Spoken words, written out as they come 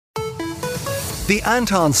The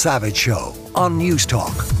Anton Savage Show on News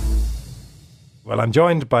Talk. Well, I'm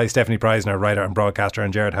joined by Stefanie Preissner, writer and broadcaster,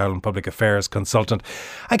 and Gerard Howlin, public affairs consultant.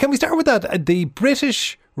 And can we start with that? The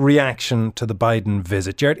British reaction to the Biden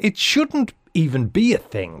visit. Gerard, it shouldn't even be a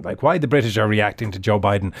thing, like why the British are reacting to Joe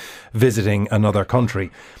Biden visiting another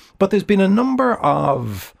country. But there's been a number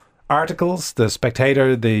of articles. The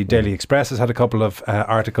Spectator, the Daily Express has had a couple of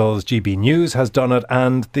articles. GB News has done it.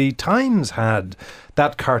 And the Times had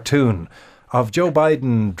that cartoon of Joe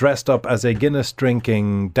Biden dressed up as a Guinness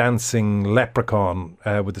drinking, dancing leprechaun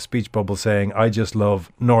with a speech bubble saying, "I just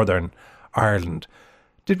love Northern Ireland."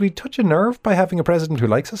 Did we touch a nerve by having a president who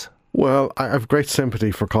likes us? Well, I have great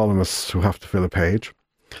sympathy for columnists who have to fill a page.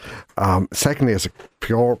 Secondly, as a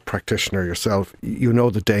pure practitioner yourself, you know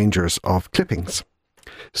the dangers of clippings.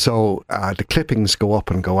 So the clippings go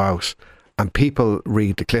up and go out, and people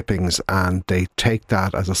read the clippings and they take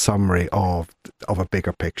that as a summary of a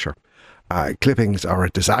bigger picture. Clippings are a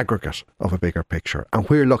disaggregate of a bigger picture. And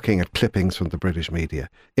we're looking at clippings from the British media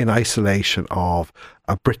in isolation of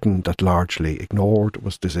a Britain that largely ignored,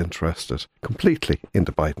 was disinterested completely in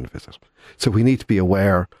the Biden visit. So we need to be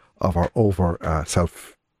aware of our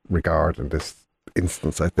self-regard in this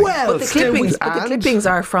instance, I think. Well, the clippings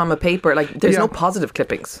are from a paper. Like, there's no positive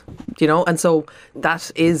clippings, you know, and so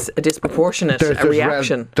that is a disproportionate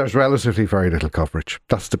reaction. There's relatively very little coverage.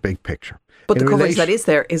 That's the big picture. But the coverage that is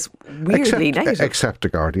there is weirdly negative. Except The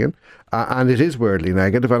Guardian. And it is weirdly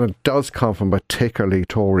negative, and it does come from a particularly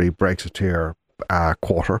Tory Brexiteer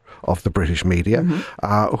quarter of the British media,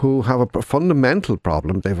 who have a fundamental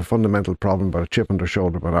problem. They have a fundamental problem about a chip on their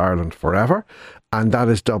shoulder about Ireland forever, and that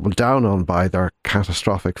is doubled down on by their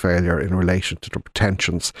catastrophic failure in relation to the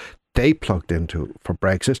pretensions they plugged into for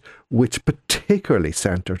Brexit, which particularly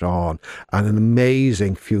centred on an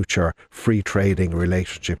amazing future free trading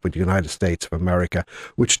relationship with the United States of America,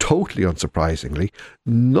 which totally unsurprisingly,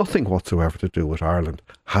 nothing whatsoever to do with Ireland,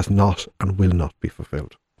 has not and will not be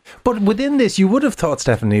fulfilled. But within this, you would have thought,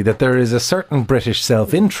 Stefanie, that there is a certain British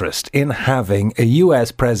self-interest in having a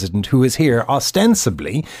US president who is here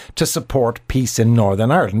ostensibly to support peace in Northern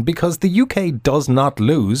Ireland, because the UK does not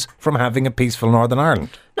lose from having a peaceful Northern Ireland.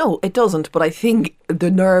 No, it doesn't. But I think the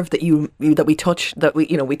nerve that we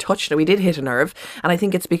did hit a nerve, and I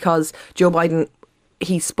think it's because Joe Biden,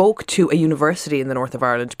 he spoke to a university in the north of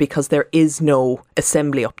Ireland because there is no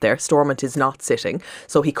assembly up there. Stormont is not sitting,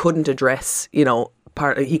 so he couldn't address, he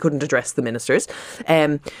couldn't address the ministers.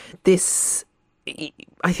 I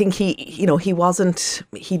think he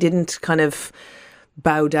didn't kind of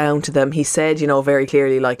bow down to them. He said, very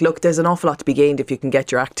clearly, like, look, there's an awful lot to be gained if you can get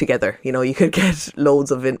your act together. You could get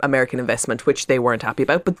loads of American investment, which they weren't happy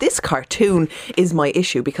about. But this cartoon is my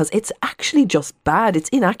issue because it's actually just bad. It's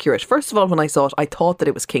inaccurate. First of all, when I saw it, I thought that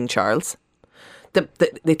it was King Charles.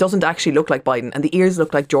 It doesn't actually look like Biden, and the ears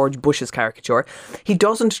look like George Bush's caricature. He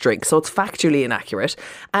doesn't drink, so it's factually inaccurate.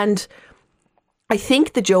 And I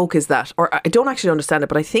think the joke is that, or I don't actually understand it,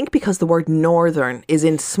 but I think because the word northern is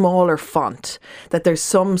in smaller font, that there's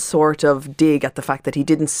some sort of dig at the fact that he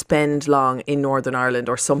didn't spend long in Northern Ireland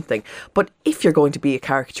or something. But if you're going to be a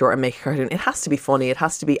caricature and make a cartoon, it has to be funny. It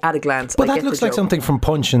has to be at a glance. But that looks like something from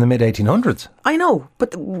Punch in the mid-1800s. I know,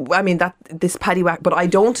 but this paddywhack, but I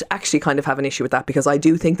don't actually kind of have an issue with that because I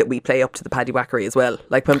do think that we play up to the paddywhackery as well.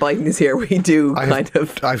 Like when Biden is here, we do I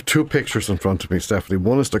have two pictures in front of me, Stefanie.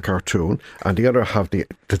 One is the cartoon and the other have the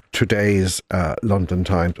today's London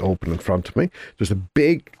Times open in front of me. There's a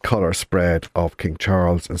big colour spread of King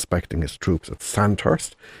Charles inspecting his troops at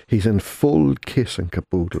Sandhurst. He's in full kit and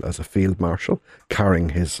caboodle as a field marshal, carrying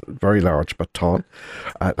his very large baton.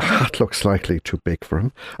 Hat looks slightly too big for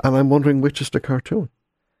him, and I'm wondering which is the cartoon.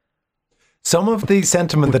 Some of the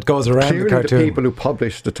sentiment that goes around clearly the cartoon. The people who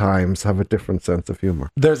publish the Times have a different sense of humour.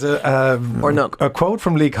 There's a quote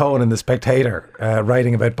from Lee Cohen in The Spectator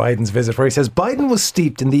writing about Biden's visit where he says, Biden was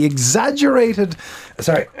steeped in the exaggerated...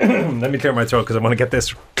 Sorry, let me clear my throat because I want to get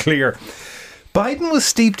this clear. Biden was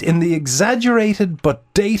steeped in the exaggerated but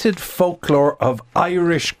dated folklore of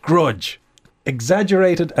Irish grudge.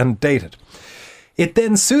 Exaggerated and dated. It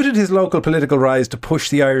then suited his local political rise to push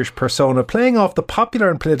the Irish persona, playing off the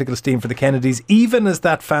popular and political esteem for the Kennedys, even as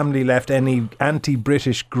that family left any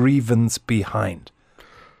anti-British grievance behind.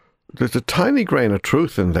 There's a tiny grain of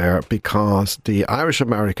truth in there because the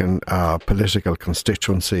Irish-American political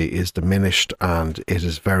constituency is diminished and it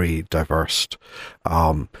is very diverse.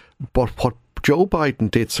 But what Joe Biden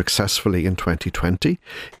did successfully in 2020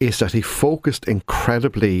 is that he focused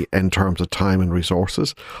incredibly in terms of time and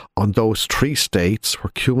resources on those 3 states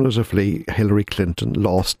where cumulatively Hillary Clinton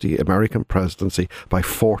lost the American presidency by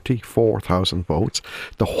 44,000 votes.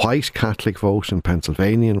 The white Catholic vote in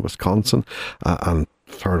Pennsylvania and Wisconsin, and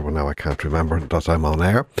third one now I can't remember that I'm on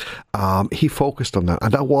air. He focused on that,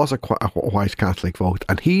 and that was a white Catholic vote,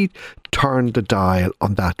 and he turned the dial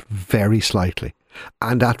on that very slightly,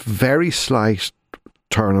 and that very slight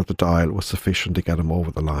turn of the dial was sufficient to get him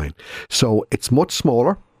over the line. So it's much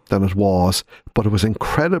smaller than it was, but it was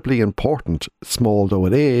incredibly important, small though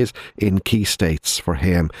it is, in key states for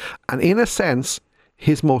him. And in a sense,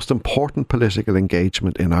 his most important political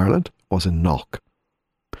engagement in Ireland was in Knock.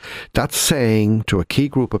 That's saying to a key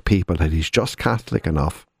group of people that he's just Catholic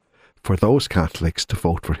enough for those Catholics to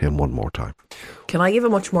vote for him one more time. Can I give a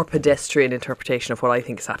much more pedestrian interpretation of what I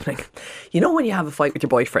think is happening? You know when you have a fight with your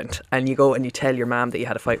boyfriend and you go and you tell your mum that you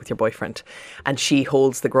had a fight with your boyfriend and she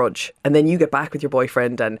holds the grudge, and then you get back with your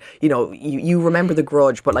boyfriend and, you know, you remember the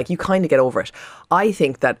grudge, but like you kind of get over it. I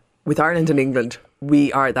think that with Ireland and England,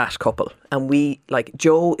 we are that couple, and we, like,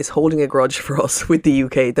 Joe is holding a grudge for us with the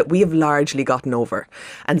UK that we have largely gotten over,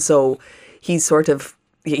 and so he's sort of,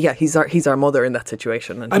 yeah, he's our mother in that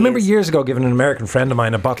situation. And I remember years ago giving an American friend of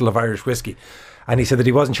mine a bottle of Irish whiskey, and he said that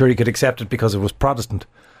he wasn't sure he could accept it because it was Protestant.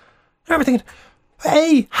 I remember thinking,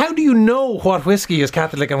 hey, how do you know what whiskey is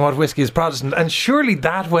Catholic and what whiskey is Protestant? And surely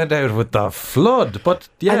that went out with the flood. But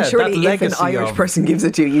yeah, and surely that if legacy an Irish person gives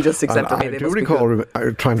it to you, you just accept it. I do recall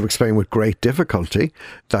trying to explain with great difficulty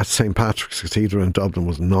that St. Patrick's Cathedral in Dublin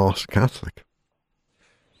was not Catholic.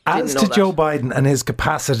 As to Joe Biden and his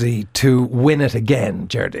capacity to win it again,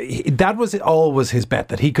 Gerard, that was always his bet,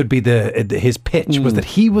 that he could be his pitch was that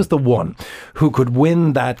he was the one who could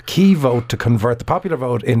win that key vote to convert the popular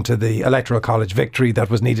vote into the Electoral College victory that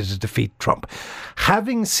was needed to defeat Trump.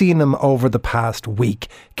 Having seen him over the past week,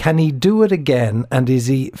 can he do it again? And is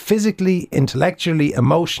he physically, intellectually,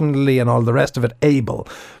 emotionally and all the rest of it able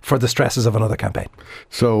for the stresses of another campaign?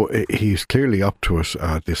 So he's clearly up to it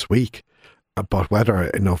this week. But whether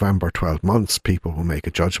in November, 12 months, people will make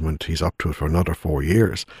a judgment, he's up to it for another 4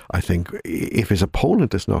 years. I think if his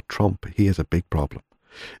opponent is not Trump, he has a big problem.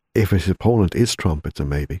 If his opponent is Trump, it's a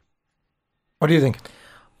maybe. What do you think?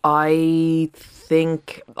 I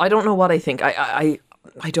don't know what I think. I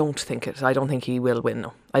don't think it. I don't think he will win,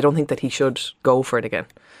 no. I don't think that he should go for it again.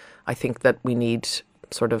 I think that we need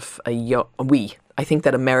sort of I think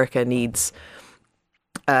that America needs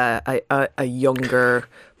a younger,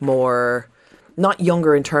 more... not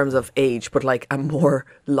younger in terms of age, but like a more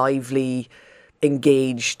lively,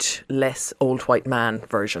 engaged, less old white man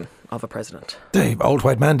version of a president. The old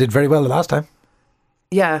white man did very well the last time.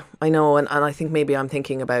 Yeah, I know, and I think maybe I'm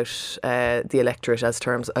thinking about the electorate as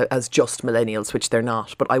just millennials, which they're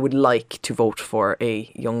not. But I would like to vote for a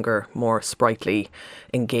younger, more sprightly,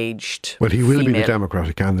 engaged. Well, he will female. be the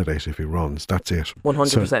Democratic candidate if he runs. That's it.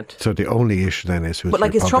 100%. So the only issue then is who's. But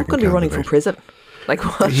like, is Trump going to be running from prison? Like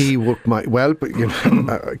what? He might well, but you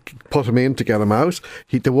know, put him in to get him out.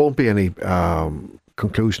 There won't be any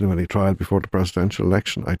conclusion of any trial before the presidential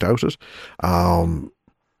election. I doubt it.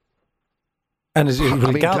 And it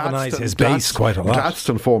will galvanise his base quite a lot.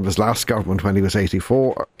 Gladstone formed his last government when he was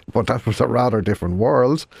 84, but that was a rather different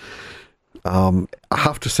world. I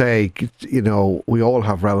have to say, you know, we all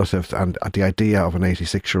have relatives, and the idea of an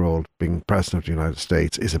 86-year-old being president of the United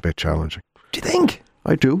States is a bit challenging. Do you think?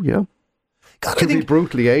 I do, yeah. God, to be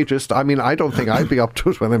brutally ageist. I mean, I don't think I'd be up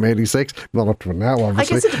to it when I'm 86. I'm not up to it now,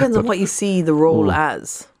 obviously. I guess it depends on what you see the role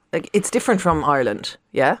as. Like, it's different from Ireland,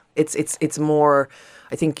 yeah? It's more,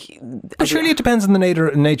 I think... But surely it depends on the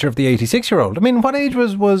nature of the 86-year-old. I mean, what age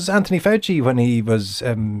was Anthony Fauci when he was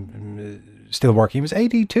still working? He was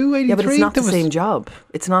 82, 83? Yeah, but it's not the same job.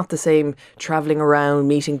 It's not the same travelling around,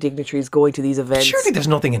 meeting dignitaries, going to these events. Surely there's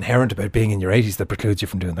nothing inherent about being in your 80s that precludes you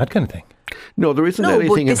from doing that kind of thing. No, there isn't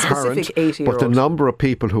anything inherent, but the number of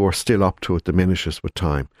people who are still up to it diminishes with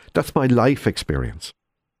time. That's my life experience.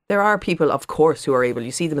 There are people, of course, who are able,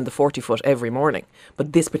 you see them in the 40-foot every morning,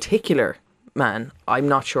 but this particular man, I'm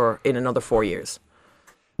not sure in another 4 years.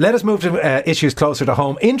 Let us move to issues closer to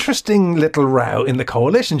home. Interesting little row in the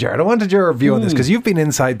coalition, Gerard. I wanted your view on this because you've been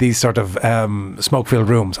inside these sort of smoke-filled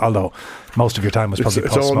rooms, although most of your time was probably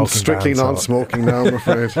post-smoking. It's strictly non-smoking now, I'm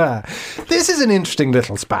afraid. This is an interesting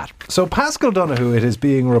little spat. So Pascal Donoghue, it is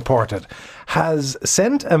being reported, has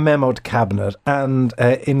sent a memo to Cabinet, and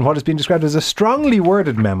in what has been described as a strongly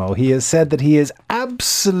worded memo, he has said that he is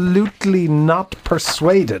absolutely not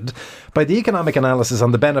persuaded by the economic analysis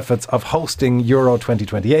on the benefits of hosting Euro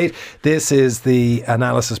 2028. This is the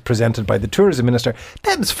analysis presented by the Tourism Minister.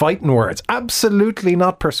 Them's fighting words. Absolutely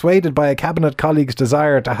not persuaded by a Cabinet colleague's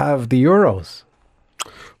desire to have the Euros.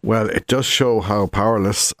 Well, it does show how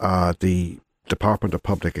powerless the Department of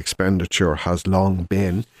Public Expenditure has long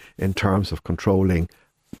been in terms of controlling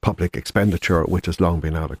public expenditure, which has long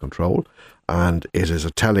been out of control. And it is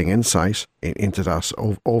a telling insight into that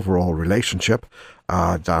overall relationship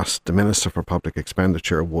that the Minister for Public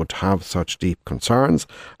Expenditure would have such deep concerns,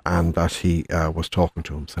 and that he was talking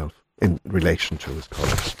to himself in relation to his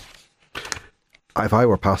colleagues. If I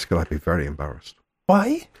were Pascal, I'd be very embarrassed.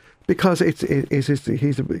 Why? Because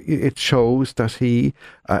it shows that he,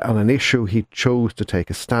 on an issue he chose to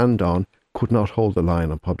take a stand on, could not hold the line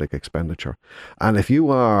on public expenditure. And if you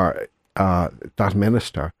are that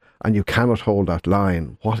minister and you cannot hold that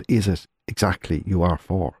line, what is it exactly you are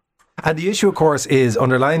for? And the issue, of course, is,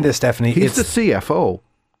 underlying this, Stefanie... He's the CFO.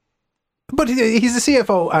 But he's the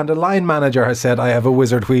CFO, and a line manager has said, I have a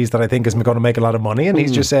wizard wheeze that I think is going to make a lot of money, and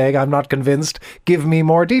he's just saying, I'm not convinced, give me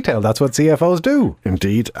more detail. That's what CFOs do.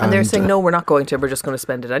 Indeed. And they're saying, no, we're not going to, we're just going to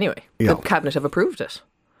spend it anyway. Yeah. The Cabinet have approved it.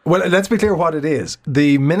 Well, let's be clear what it is.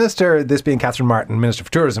 The Minister, this being Catherine Martin, Minister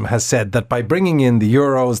for Tourism, has said that by bringing in the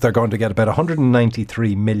Euros, they're going to get about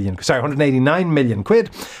 189 million quid,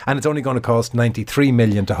 and it's only going to cost 93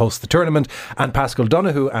 million to host the tournament. And Pascal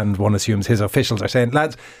Donoghue, and one assumes his officials, are saying,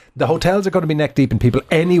 lads, the hotels are going to be neck deep in people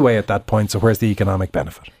anyway at that point, so where's the economic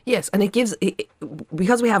benefit? Yes, and it gives,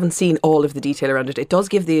 because we haven't seen all of the detail around it, it does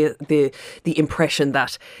give the impression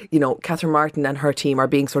that, you know, Catherine Martin and her team are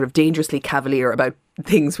being sort of dangerously cavalier about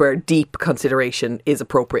things where deep consideration is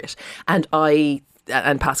appropriate. And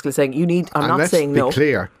Pascal is saying, I'm not saying no. Let's be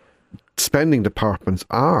clear, spending departments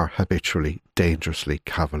are habitually dangerously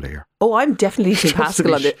cavalier. Oh, I'm definitely Team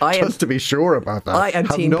Pascal on this. Just to be sure about that. I am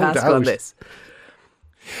Team Pascal on this.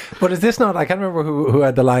 But is this not, I can't remember who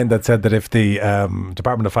had the line that said that if the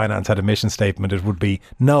Department of Finance had a mission statement, it would be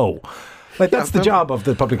no. Like, that's the job of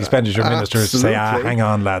the public expenditure minister, is to say, hang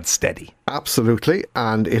on, lads, steady. Absolutely.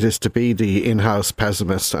 And it is to be the in-house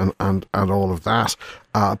pessimist and all of that.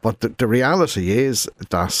 But the reality is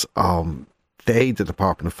that the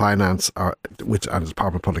Department of Finance and the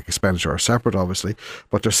Department of Public Expenditure are separate, obviously.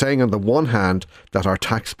 But they're saying on the one hand that our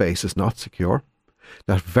tax base is not secure,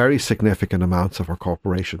 that very significant amounts of our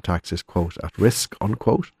corporation tax is, quote, at risk,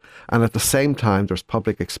 unquote. And at the same time, there's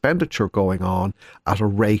public expenditure going on at a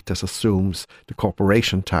rate that assumes the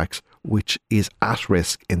corporation tax, which is at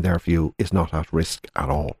risk, in their view, is not at risk at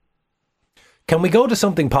all. Can we go to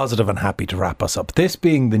something positive and happy to wrap us up? This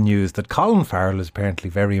being the news that Colin Farrell is apparently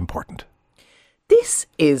very important. This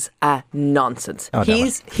is a nonsense. Oh, he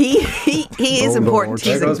is important.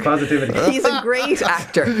 There goes positivity. He's a great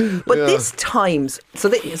actor. But this Times,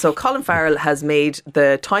 so Colin Farrell has made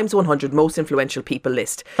the Times 100 most influential people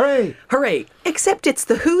list. Hooray! Hooray! Except it's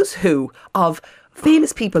the who's who of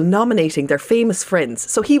famous people nominating their famous friends.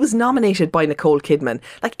 So he was nominated by Nicole Kidman.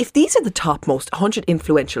 Like, if these are the top most 100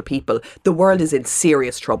 influential people, the world is in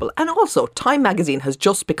serious trouble. And also, Time magazine has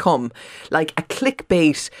just become like a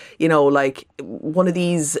clickbait, you know, like one of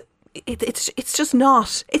these. It's just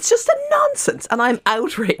not. It's just a nonsense, and I'm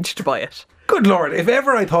outraged by it. Good Lord, if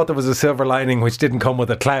ever I thought there was a silver lining which didn't come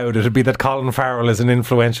with a cloud, it would be that Colin Farrell is an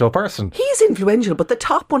influential person. He's influential, but the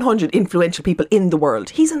top 100 influential people in the world.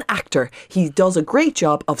 He's an actor. He does a great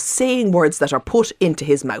job of saying words that are put into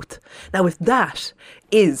his mouth. Now, if that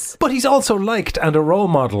is... But he's also liked and a role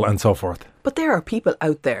model and so forth. But there are people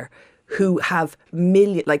out there who have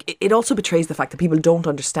millions... Like, it also betrays the fact that people don't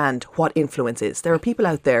understand what influence is. There are people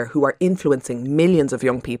out there who are influencing millions of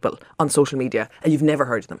young people on social media, and you've never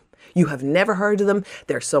heard of them. You have never heard of them.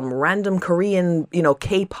 They're some random Korean,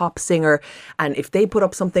 K-pop singer. And if they put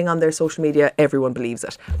up something on their social media, everyone believes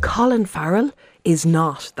it. Colin Farrell is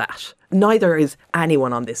not that. Neither is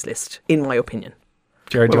anyone on this list, in my opinion.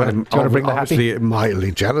 Jared, do you want to bring the happy? Obviously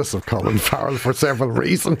mildly jealous of Colin Farrell for several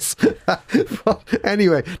reasons. But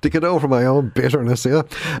anyway, to get over my own bitterness here,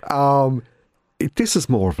 this is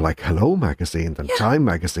more of like Hello Magazine than Time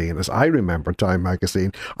Magazine, as I remember Time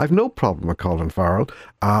Magazine. I've no problem with Colin Farrell,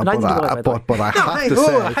 but I have to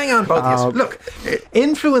say... Hang on, both of you. Look,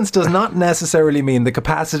 influence does not necessarily mean the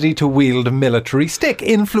capacity to wield a military stick.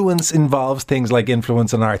 Influence involves things like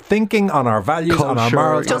influence on our thinking, on our values, culture, on our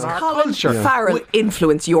morals, does on our Colin culture. Farrell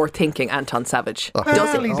influence your thinking, Anton Savage?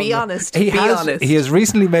 Does it? Be honest. He has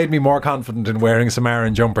recently made me more confident in wearing some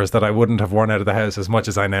Aran jumpers that I wouldn't have worn out of the house as much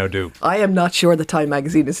as I now do. I am not sure sure that Time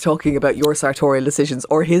magazine is talking about your sartorial decisions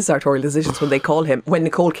or his sartorial decisions when they call him, when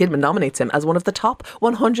Nicole Kidman nominates him as one of the top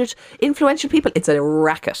 100 influential people. It's a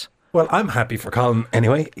racket. Well, I'm happy for Colin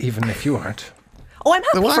anyway, even if you aren't. Oh, I'm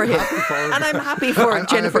happy Well, for I'm him. happy for him. And I'm happy for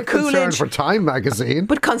Jennifer I'm a bit concerned Coolidge. for Time magazine.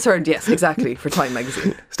 But concerned, yes, exactly, for Time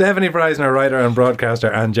magazine. Stefanie Preissner, writer and broadcaster,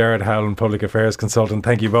 and Gerard Howlin, public affairs consultant.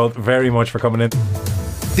 Thank you both very much for coming in.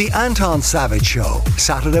 The Anton Savage Show,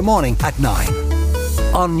 Saturday morning at 9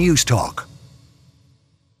 on News Talk.